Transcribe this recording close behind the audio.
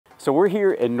So we're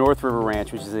here at North River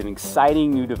Ranch, which is an exciting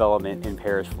new development in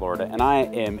Parrish, Florida. And I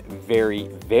am very,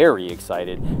 very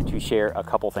excited to share a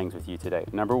couple things with you today.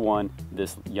 Number one,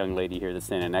 this young lady here that's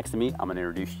standing next to me, I'm gonna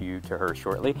introduce you to her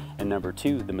shortly. And number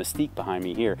two, the Mystique behind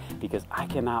me here, because I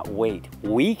cannot wait,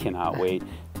 we cannot wait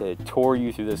to tour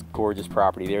you through this gorgeous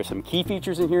property. There are some key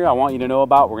features in here I want you to know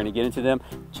about. We're gonna get into them.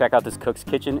 Check out this cook's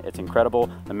kitchen, it's incredible.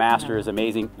 The master is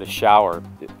amazing. The shower,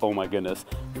 oh my goodness.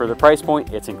 For the price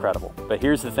point, it's incredible. But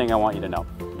here's the thing I want you to know.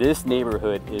 This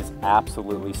neighborhood is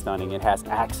absolutely stunning. It has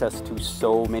access to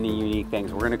so many unique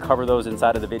things. We're gonna cover those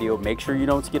inside of the video. Make sure you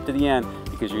don't skip to the end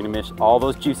because you're gonna miss all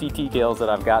those juicy details that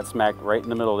I've got smacked right in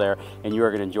the middle there, and you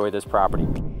are gonna enjoy this property.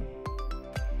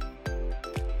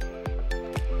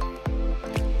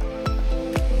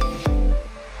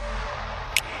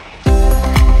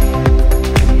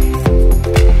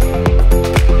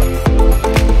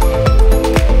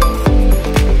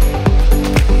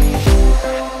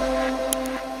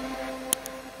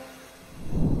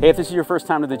 Hey, if this is your first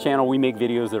time to the channel, we make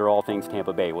videos that are all things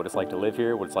Tampa Bay. What it's like to live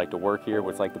here, what it's like to work here,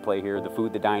 what it's like to play here, the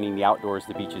food, the dining, the outdoors,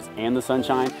 the beaches, and the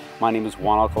sunshine. My name is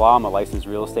Juan Alcala. I'm a licensed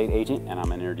real estate agent, and I'm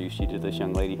gonna introduce you to this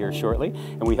young lady here shortly.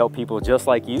 And we help people just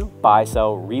like you buy,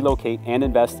 sell, relocate, and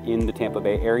invest in the Tampa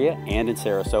Bay area and in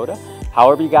Sarasota.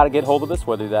 However you gotta get hold of us,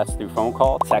 whether that's through phone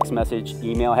call, text message,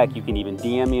 email, heck, you can even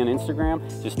DM me on Instagram.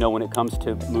 Just know when it comes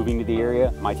to moving to the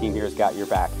area, my team here has got your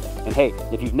back. And hey,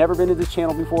 if you've never been to this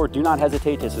channel before, do not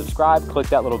hesitate to subscribe, click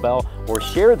that little bell, or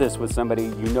share this with somebody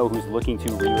you know who's looking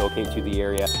to relocate to the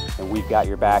area, and we've got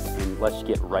your back, and let's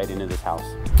get right into this house.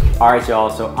 All right,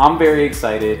 y'all, so I'm very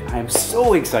excited. I'm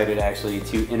so excited actually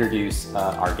to introduce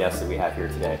our guest that we have here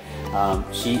today.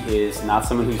 She is not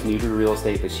someone who's new to real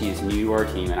estate, but she is new to our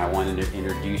team, and I wanted to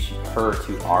introduce her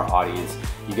to our audience.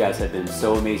 You guys have been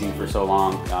so amazing for so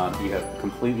long. You have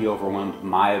completely overwhelmed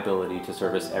my ability to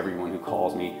service everyone who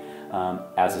calls me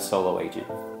as a solo agent.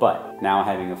 But now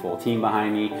having a full team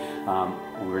behind me,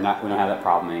 we don't have that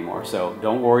problem anymore. So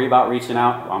don't worry about reaching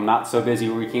out. I'm not so busy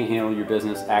where we can't handle your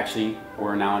business. Actually,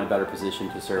 we're now in a better position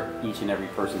to serve each and every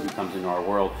person who comes into our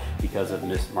world because of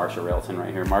Miss Marsha Railton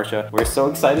right here. Marsha, we're so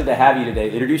excited to have you today.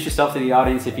 Introduce yourself to the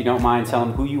audience if you don't mind. Tell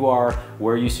them who you are,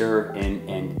 where you serve,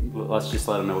 and let's just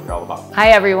let them know what you're all about. Hi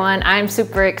everyone, I'm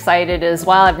super excited as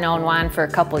well. I've known Juan for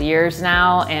a couple years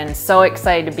now and so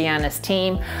excited to be on his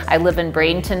team. I live in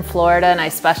Bradenton, Florida, and I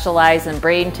specialize in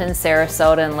Bradenton,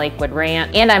 Sarasota, and Lakewood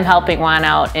Ranch. And I'm helping Juan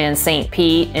out in St.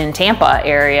 Pete in Tampa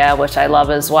area, which I love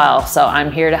as well. So I'm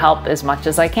here to help as much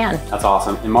as I can. That's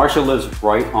awesome. And Marsha lives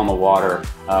right on the water,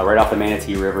 right off the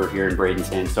Manatee River here in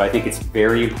Bradenton. So I think it's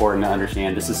very important to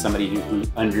understand this is somebody who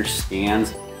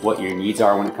understands what your needs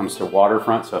are when it comes to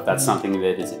waterfront. So if that's something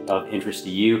that is of interest to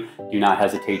you, do not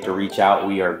hesitate to reach out.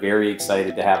 We are very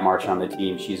excited to have Marsha on the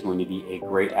team. She's going to be a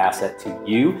great asset to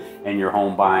you and your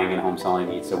home buying and home selling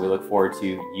needs. So we look forward to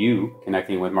you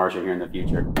connecting with Marsha here in the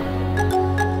future.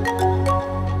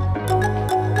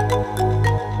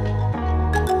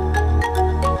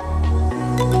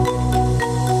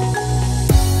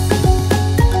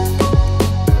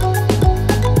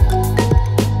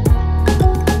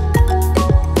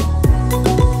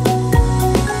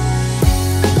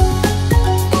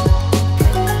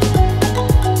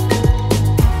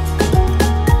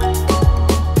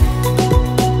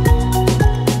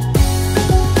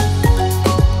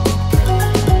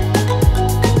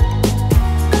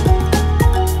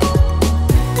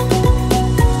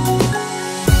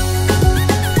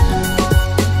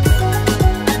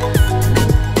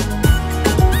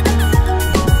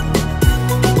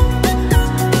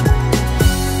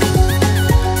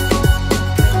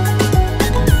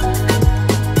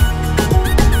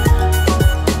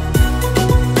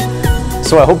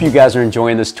 So I hope you guys are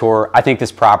enjoying this tour. I think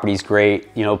this property is great.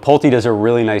 You know, Pulte does a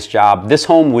really nice job. This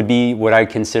home would be what I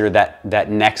consider that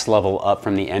next level up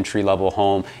from the entry level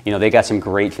home. You know, they got some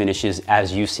great finishes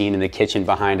as you've seen in the kitchen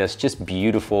behind us. Just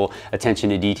beautiful attention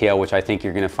to detail, which I think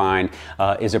you're gonna find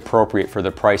is appropriate for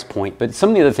the price point. But some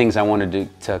of the other things I wanted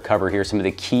to cover here, some of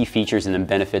the key features and the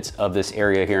benefits of this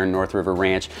area here in North River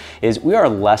Ranch is we are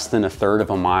less than 1/3 of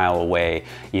a mile away,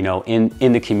 you know,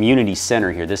 in the community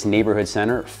center here, this neighborhood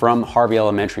center from Harvey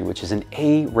Elementary, which is an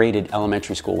A-rated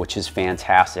elementary school, which is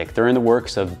fantastic. They're in the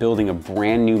works of building a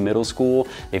brand new middle school.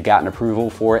 They've gotten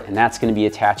approval for it, and that's going to be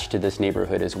attached to this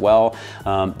neighborhood as well.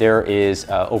 There is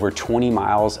over 20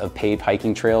 miles of paved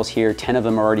hiking trails here. 10 of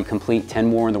them are already complete, 10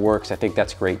 more in the works. I think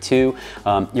that's great too.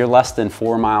 You're less than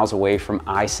 4 miles away from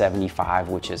I-75,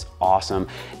 which is awesome.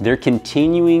 They're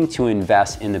continuing to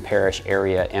invest in the Parrish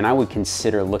area, and I would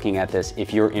consider looking at this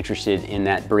if you're interested in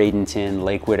that Bradenton,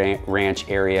 Lakewood Ranch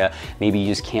area, maybe maybe you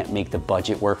just can't make the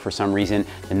budget work for some reason,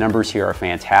 the numbers here are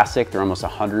fantastic. They're almost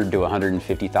 $100,000 to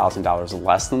 $150,000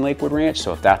 less than Lakewood Ranch.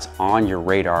 So if that's on your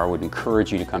radar, I would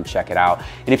encourage you to come check it out.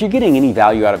 And if you're getting any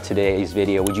value out of today's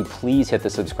video, would you please hit the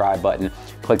subscribe button,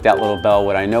 click that little bell.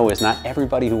 What I know is not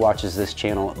everybody who watches this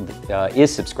channel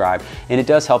is subscribed, and it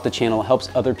does help the channel, helps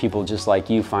other people just like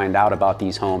you find out about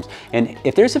these homes. And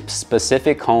if there's a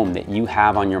specific home that you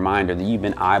have on your mind or that you've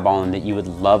been eyeballing that you would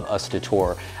love us to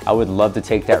tour, I would love to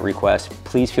take that request.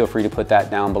 Please feel free to put that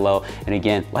down below. And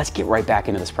again, let's get right back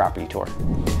into this property tour.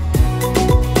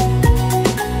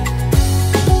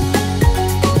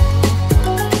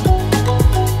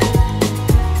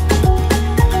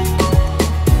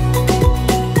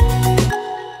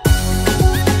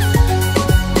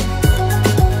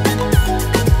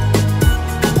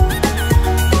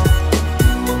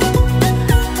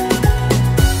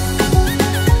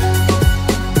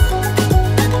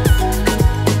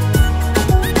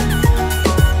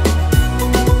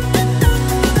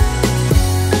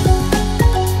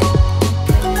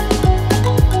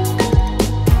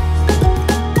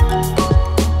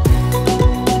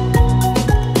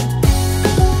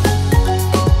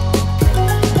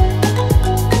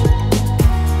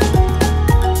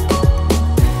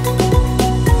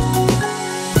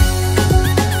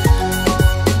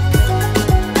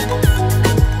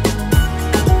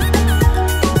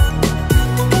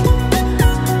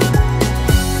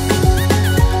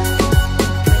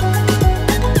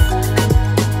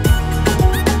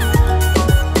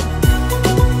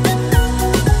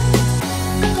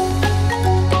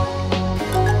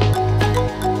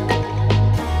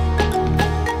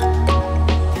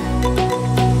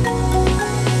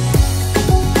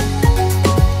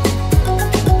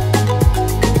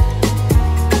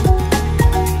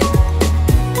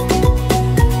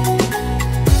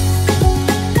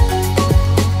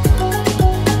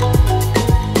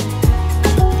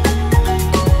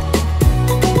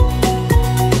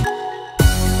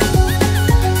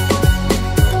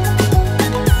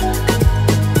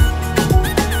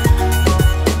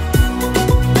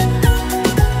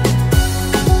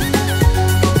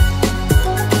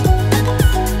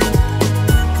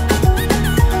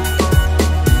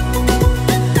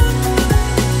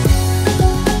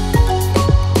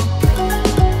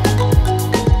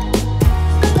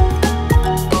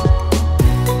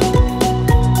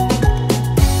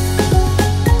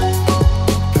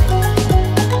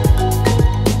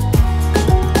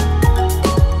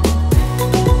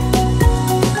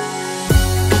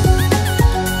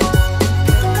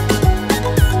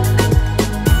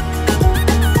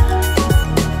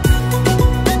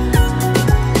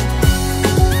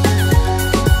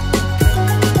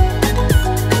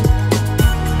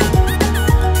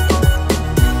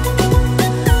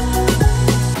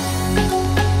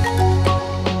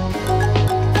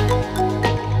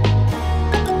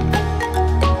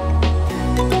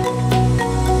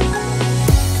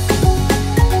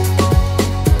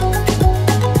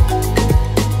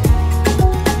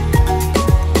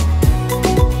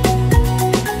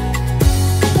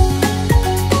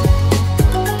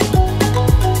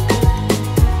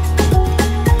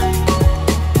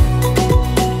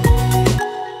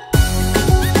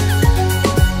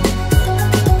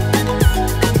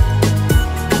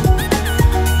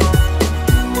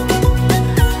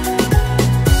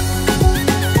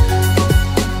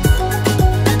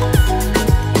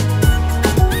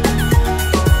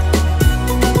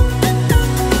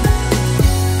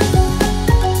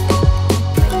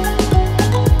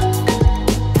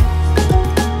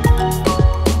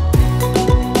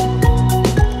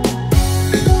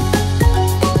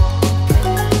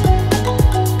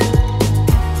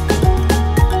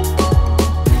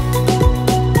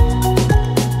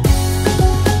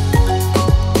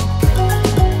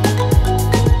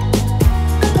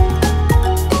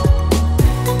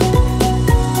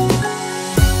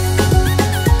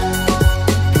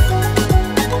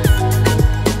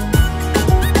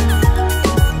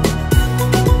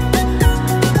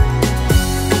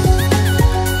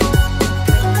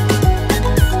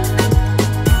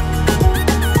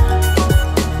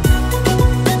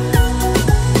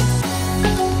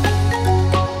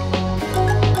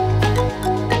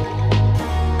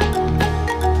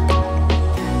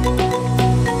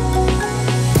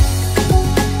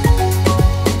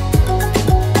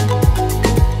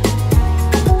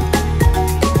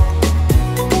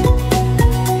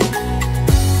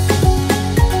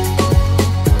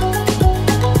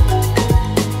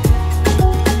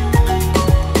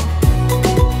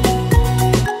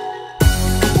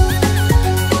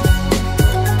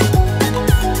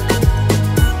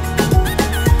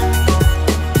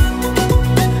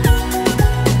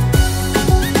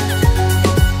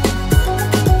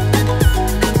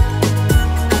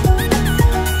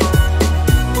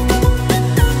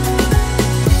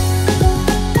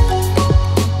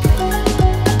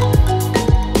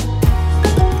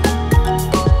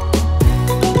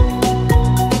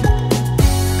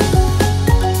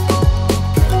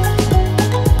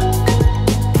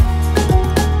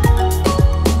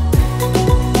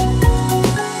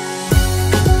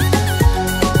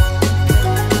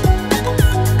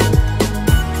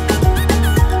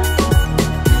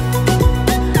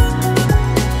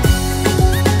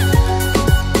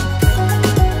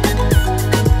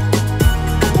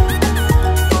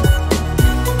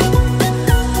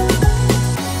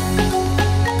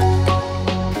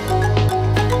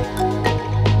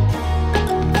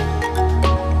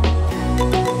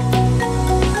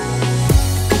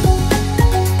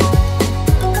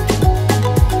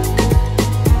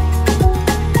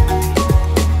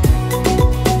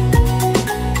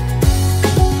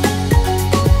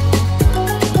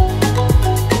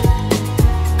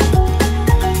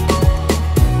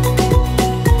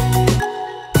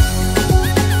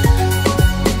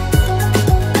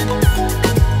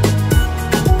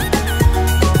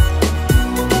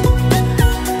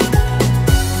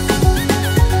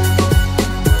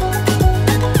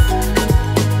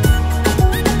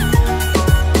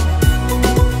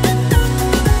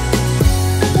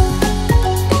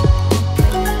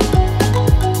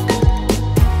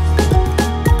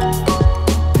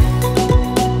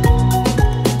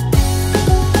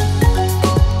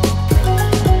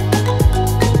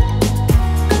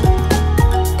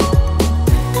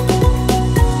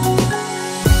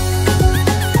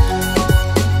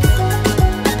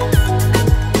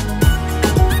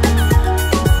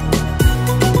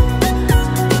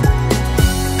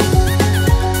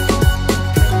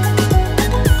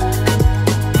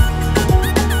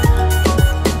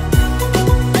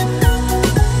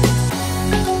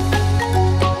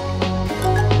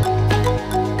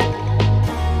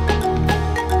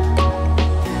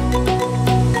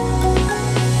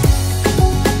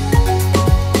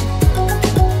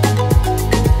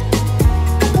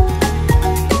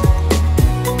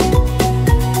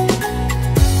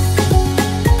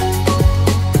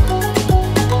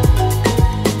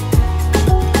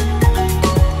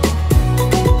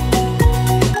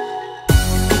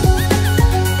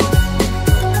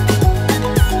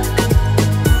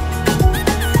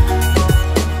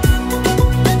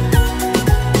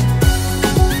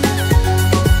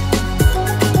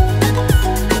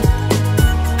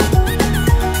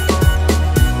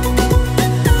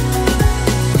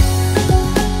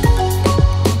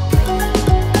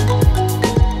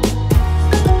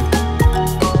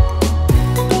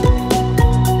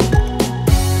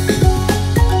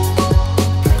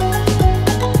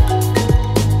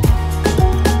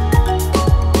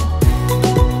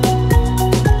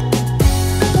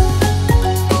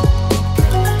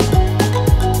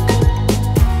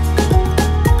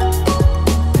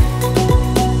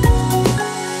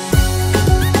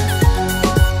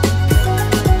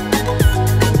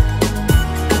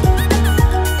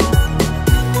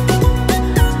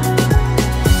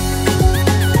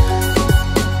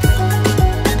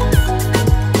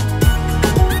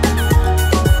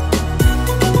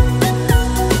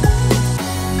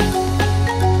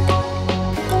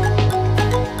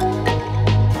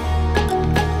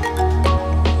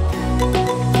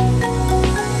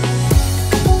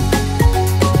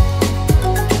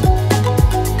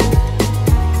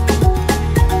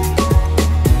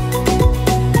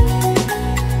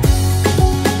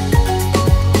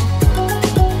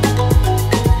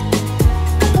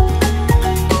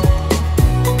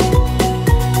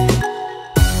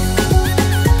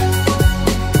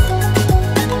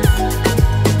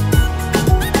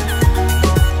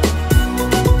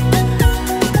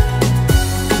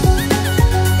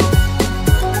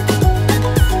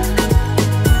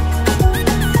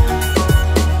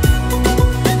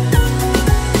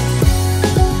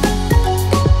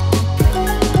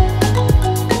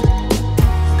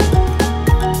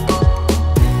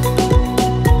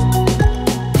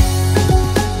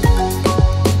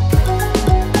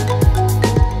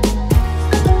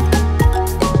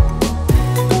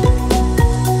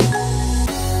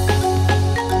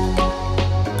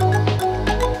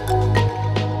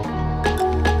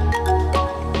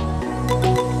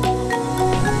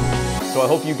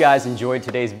 hope you guys enjoyed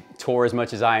today's tour as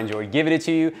much as I enjoyed giving it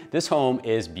to you. This home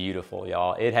is beautiful,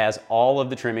 y'all. It has all of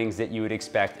the trimmings that you would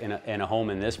expect in a home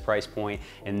in this price point,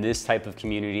 in this type of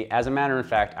community. As a matter of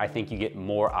fact, I think you get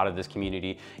more out of this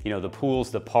community. You know, the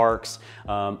pools, the parks,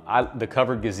 the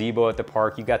covered gazebo at the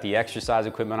park, you got the exercise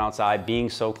equipment outside, being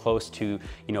so close to,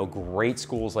 you know, great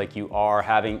schools like you are,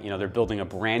 having, you know, they're building a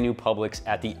brand new Publix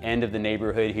at the end of the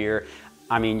neighborhood here.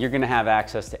 I mean, you're gonna have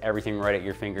access to everything right at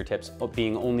your fingertips,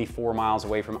 being only 4 miles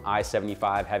away from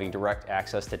I-75, having direct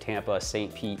access to Tampa,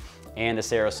 St. Pete, and to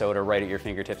Sarasota right at your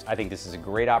fingertips. I think this is a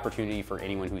great opportunity for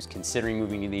anyone who's considering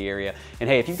moving to the area. And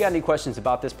hey, if you've got any questions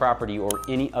about this property or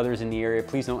any others in the area,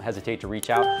 please don't hesitate to reach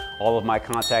out. All of my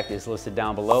contact is listed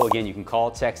down below. Again, you can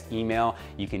call, text, email.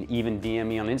 You can even DM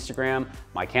me on Instagram.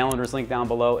 My calendar is linked down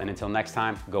below. And until next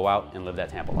time, go out and live that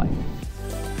Tampa life.